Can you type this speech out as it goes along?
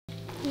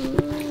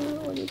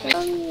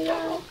Tell me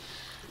that.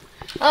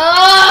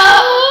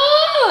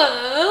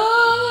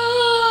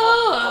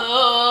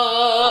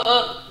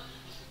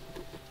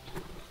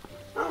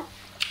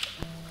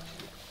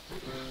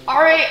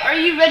 Alright, are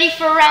you ready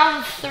for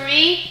round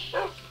 3?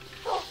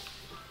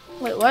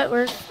 Wait, what?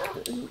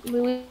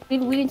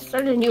 We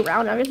started a new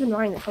round. I've just been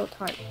running this whole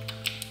time.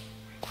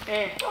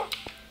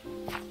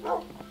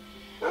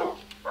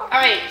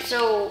 Alright,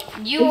 so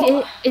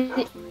you...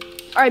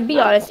 Alright, be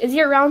honest. Is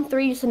your round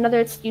 3 just another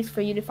excuse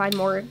for you to find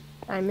more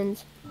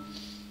diamonds?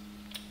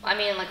 I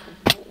mean, like,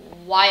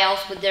 why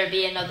else would there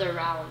be another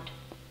round?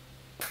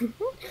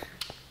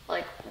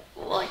 like,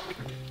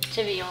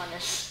 to be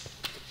honest.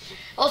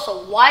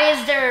 Also, why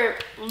is there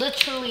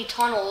literally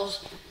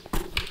tunnels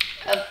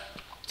of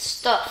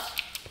stuff?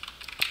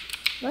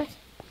 What?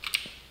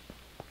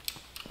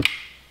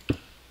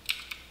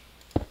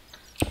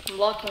 I'm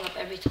locking up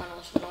every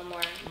tunnel so no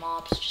more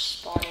mobs just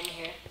spawn in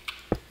here.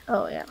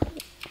 Oh, yeah.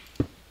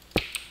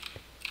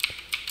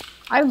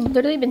 I've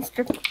literally been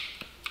stripped.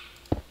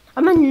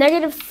 I'm a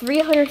negative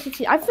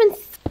 360. I've been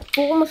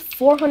almost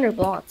 400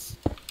 blocks.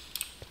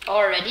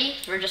 Already?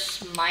 We're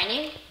just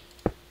mining?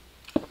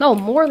 No,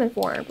 more than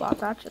 400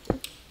 blocks,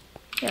 actually.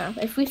 Yeah,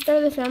 if we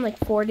started this around like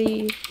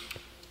 40,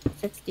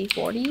 60,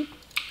 40,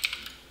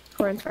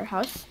 according to our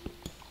house.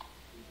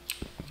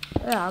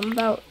 Yeah, I'm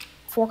about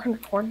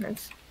 400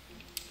 corners.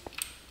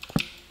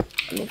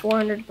 I mean,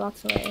 400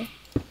 blocks away.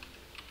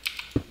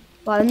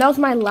 Wow, and that was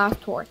my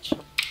last torch.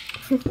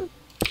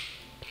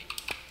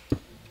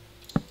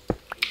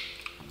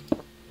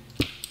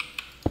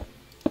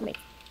 Make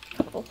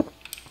a couple.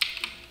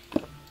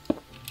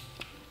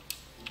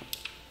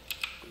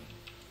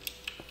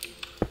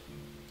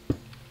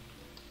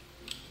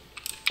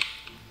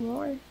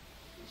 More.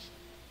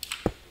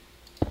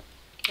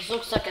 This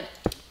looks like a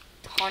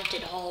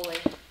haunted hallway.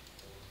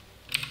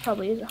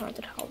 Probably is a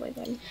haunted hallway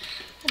then.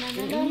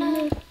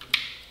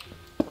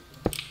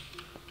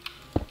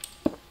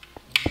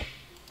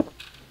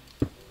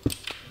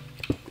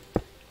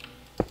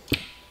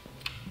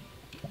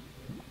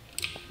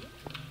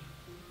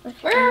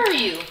 Where are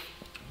you?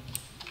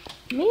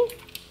 Me?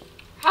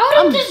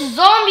 How did this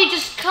zombie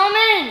just come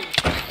in?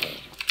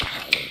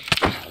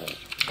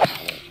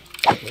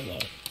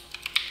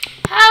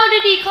 How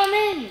did he come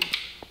in?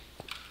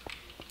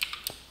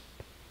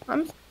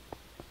 I'm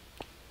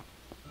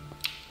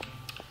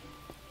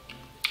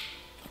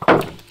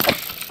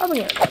probably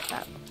gonna get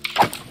that.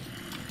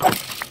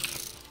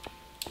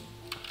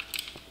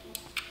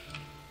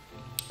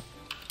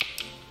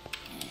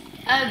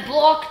 I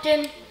blocked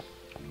him.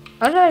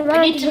 How did I run?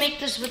 I need to make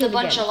this with a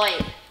bunch of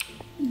light.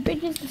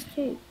 Big is this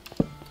cave?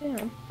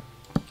 Damn.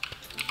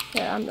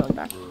 Yeah, I'm going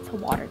back to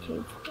water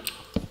cave.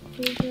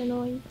 Caves are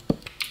annoying.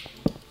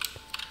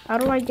 How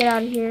do I get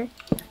out of here?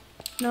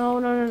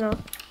 No.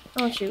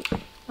 Oh shoot.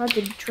 I had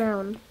to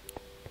drown.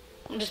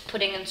 I'm just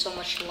putting in so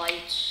much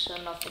light so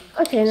nothing.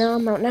 Okay, now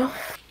I'm out now.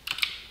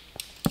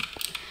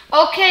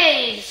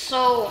 Okay,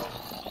 so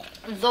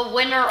the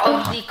winner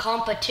of the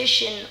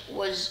competition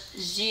was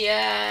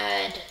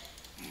Ziad.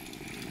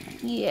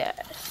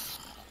 Yes.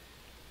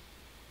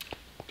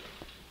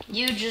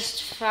 You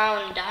just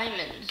found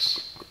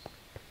diamonds.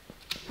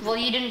 Well,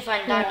 you didn't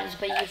find diamonds,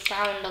 but you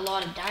found a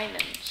lot of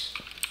diamonds.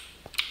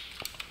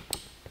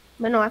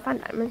 But no, I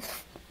found diamonds.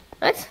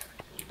 What?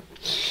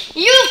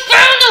 You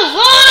found a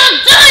lot of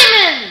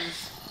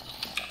diamonds!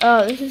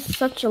 Oh, this is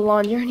such a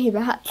long journey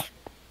back.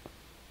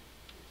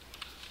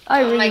 I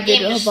really my did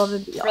game go just above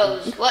and beyond.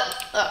 froze. What?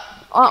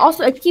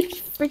 Also, it keeps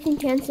freaking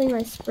canceling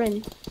my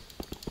sprint.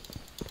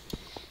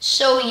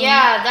 So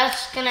yeah,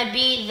 that's gonna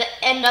be the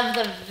end of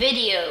the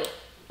video.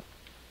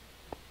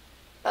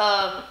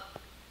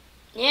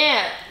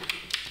 Yeah.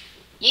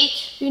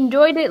 Yeet. If you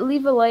enjoyed it,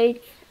 leave a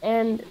like,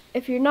 and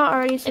if you're not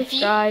already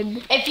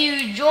subscribed, if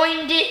you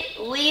joined it,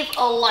 leave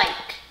a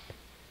like.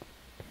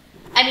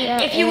 I mean,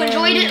 yeah, if you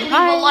enjoyed it, leave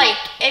a like.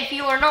 If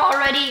you are not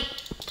already,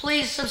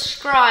 please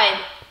subscribe.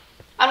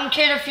 I don't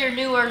care if you're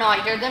new or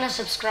not, you're gonna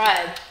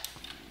subscribe.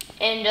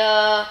 And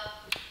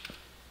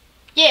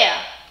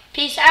yeah,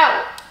 peace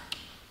out.